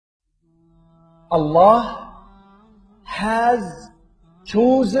Allah has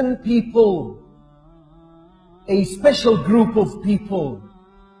chosen people, a special group of people.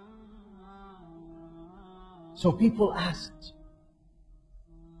 So people asked,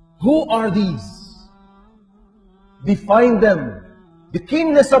 who are these? Define them. The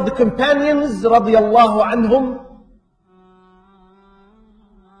keenness of the companions radiallahu anhum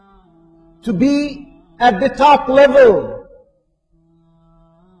to be at the top level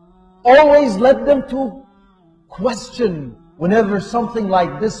always led them to question whenever something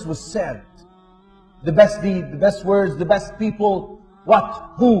like this was said. The best deed, the best words, the best people,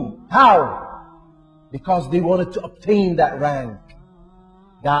 what, who, how? Because they wanted to obtain that rank,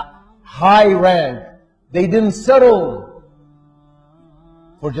 that high rank. They didn't settle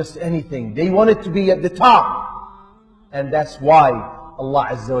for just anything. They wanted to be at the top. And that's why Allah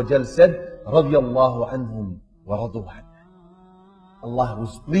Azza wa Jal said, رَضِيَ اللَّهُ عَنْهُمْ وَرَضُوا عَنْهُ. Allah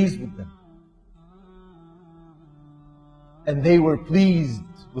was pleased with them. And they were pleased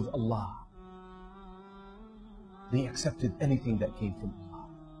with Allah. They accepted anything that came from Allah.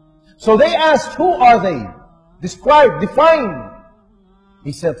 So they asked, who are they? Describe, define.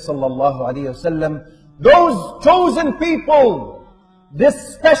 He said, sallallahu alayhi wasallam, those chosen people,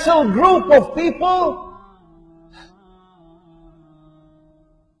 this special group of people,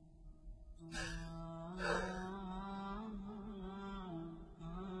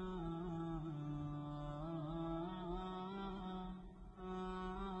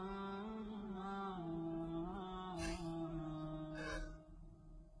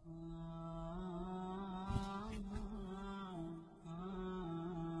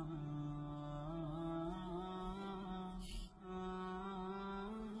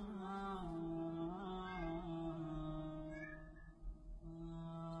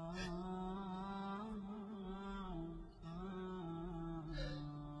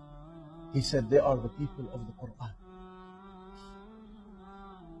 he said, they are the people of the Quran.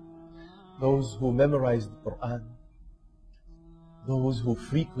 Those who memorize the Quran, those who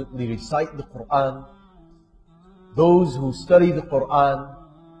frequently recite the Quran, those who study the Quran,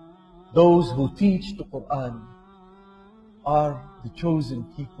 those who teach the Quran are the chosen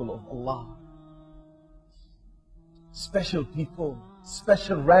people of Allah. Special people,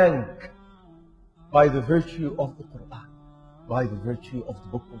 special rank by the virtue of the Quran, by the virtue of the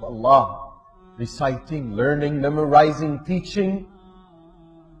Book of Allah, reciting, learning, memorizing, teaching,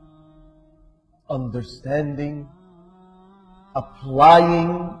 understanding,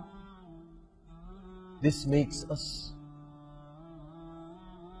 applying. This makes us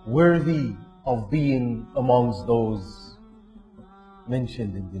worthy of being amongst those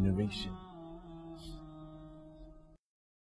mentioned in the narration.